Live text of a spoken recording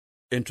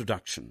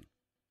Introduction.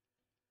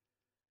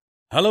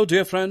 Hello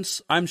dear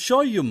friends, I'm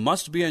sure you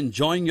must be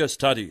enjoying your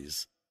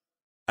studies.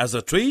 As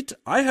a treat,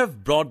 I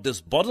have brought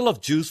this bottle of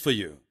juice for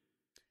you.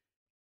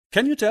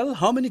 Can you tell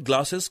how many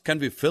glasses can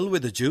we fill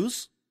with the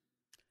juice?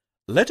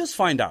 Let us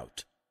find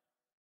out.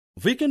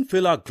 We can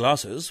fill our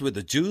glasses with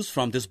the juice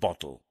from this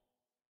bottle.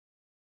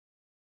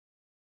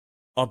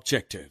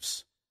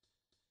 Objectives.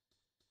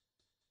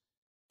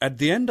 At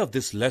the end of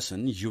this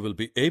lesson, you will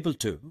be able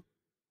to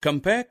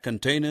compare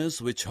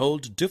containers which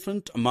hold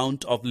different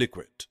amount of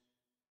liquid.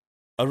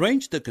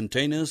 Arrange the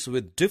containers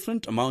with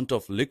different amount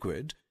of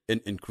liquid in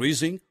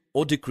increasing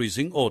or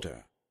decreasing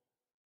order.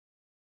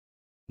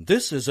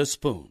 This is a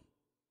spoon.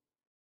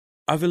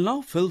 I will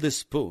now fill this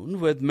spoon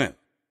with milk.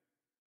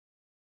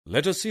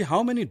 Let us see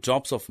how many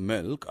drops of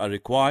milk are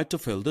required to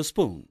fill the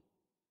spoon.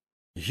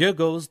 Here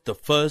goes the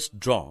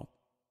first drop,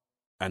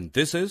 and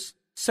this is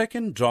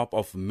second drop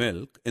of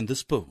milk in the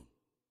spoon.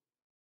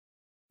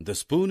 The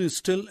spoon is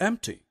still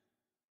empty.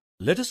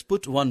 Let us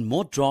put one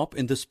more drop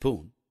in the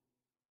spoon.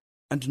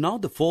 And now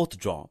the fourth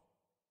drop.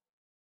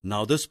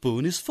 Now the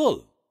spoon is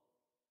full.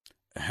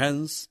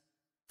 Hence,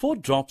 4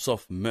 drops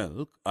of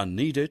milk are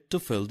needed to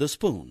fill the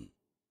spoon.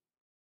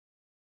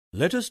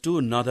 Let us do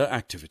another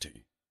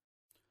activity.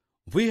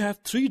 We have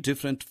 3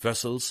 different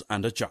vessels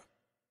and a jug.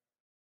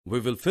 We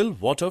will fill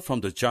water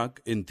from the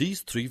jug in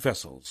these 3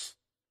 vessels.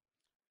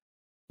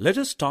 Let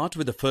us start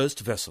with the first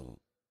vessel.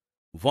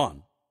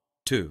 1,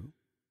 2,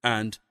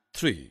 and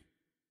 3.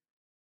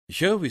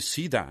 Here we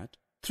see that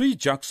 3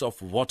 jugs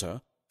of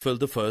water fill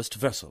the first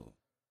vessel.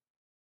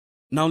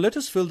 Now let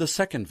us fill the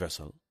second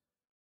vessel.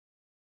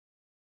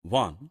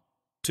 1,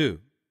 2,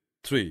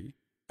 3,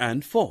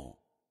 and 4.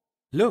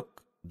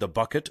 Look, the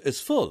bucket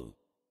is full.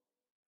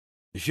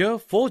 Here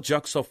 4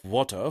 jugs of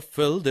water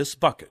fill this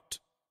bucket.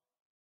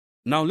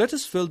 Now let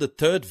us fill the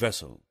third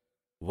vessel.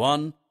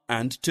 1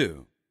 and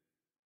 2.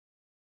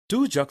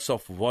 2 jugs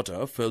of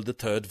water fill the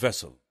third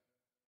vessel.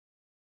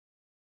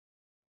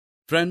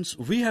 Friends,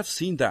 we have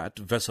seen that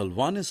vessel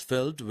 1 is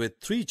filled with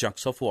 3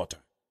 jugs of water.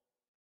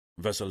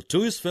 Vessel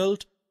 2 is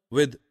filled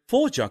with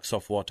 4 jugs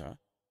of water,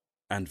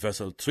 and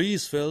vessel 3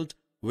 is filled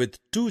with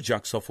 2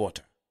 jugs of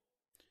water.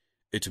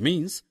 It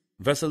means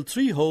vessel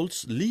 3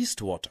 holds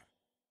least water,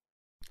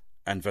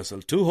 and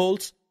vessel 2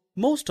 holds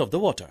most of the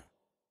water.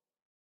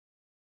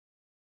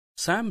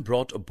 Sam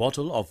brought a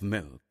bottle of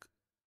milk.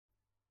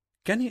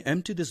 Can he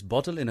empty this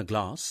bottle in a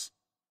glass?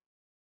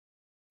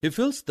 He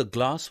fills the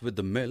glass with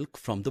the milk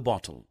from the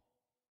bottle.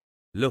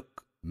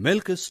 Look,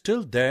 milk is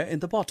still there in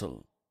the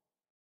bottle.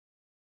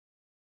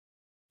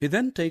 He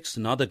then takes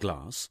another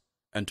glass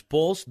and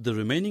pours the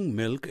remaining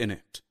milk in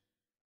it.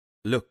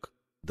 Look,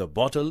 the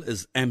bottle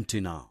is empty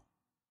now.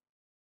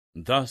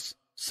 Thus,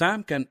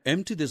 Sam can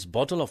empty this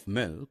bottle of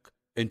milk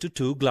into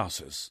 2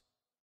 glasses.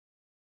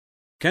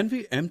 Can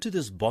we empty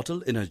this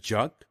bottle in a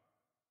jug?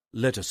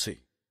 Let us see.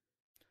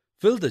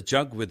 Fill the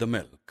jug with the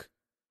milk.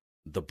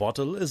 The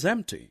bottle is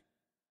empty.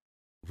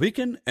 We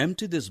can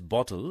empty this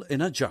bottle in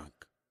a jug.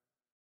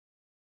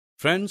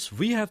 Friends,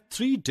 we have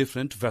 3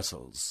 different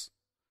vessels.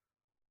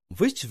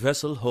 Which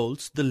vessel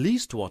holds the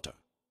least water?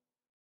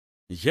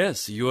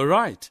 Yes, you are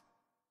right.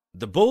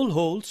 The bowl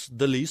holds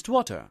the least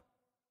water.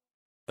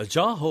 A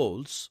jar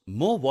holds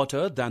more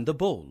water than the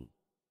bowl.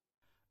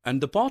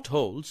 And the pot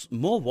holds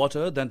more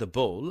water than the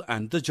bowl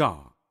and the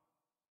jar.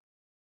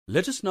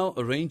 Let us now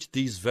arrange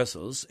these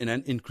vessels in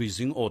an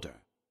increasing order.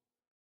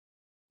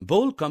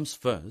 Bowl comes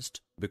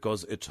first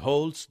because it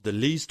holds the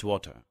least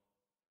water.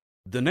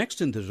 The next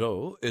in the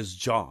row is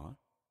jar,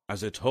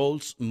 as it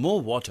holds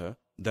more water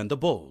than the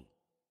bowl.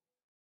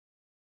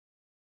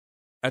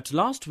 At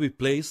last we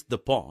place the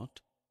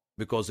pot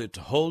because it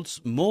holds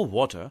more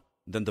water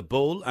than the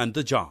bowl and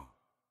the jar.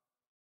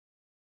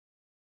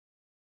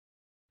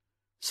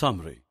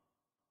 Summary.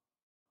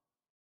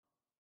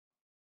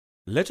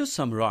 Let us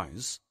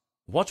summarize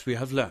what we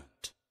have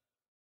learned.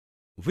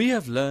 We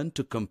have learned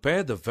to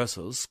compare the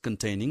vessels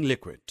containing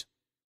liquid.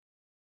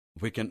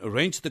 We can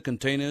arrange the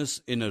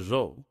containers in a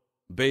row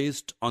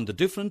based on the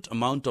different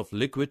amount of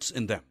liquids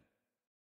in them.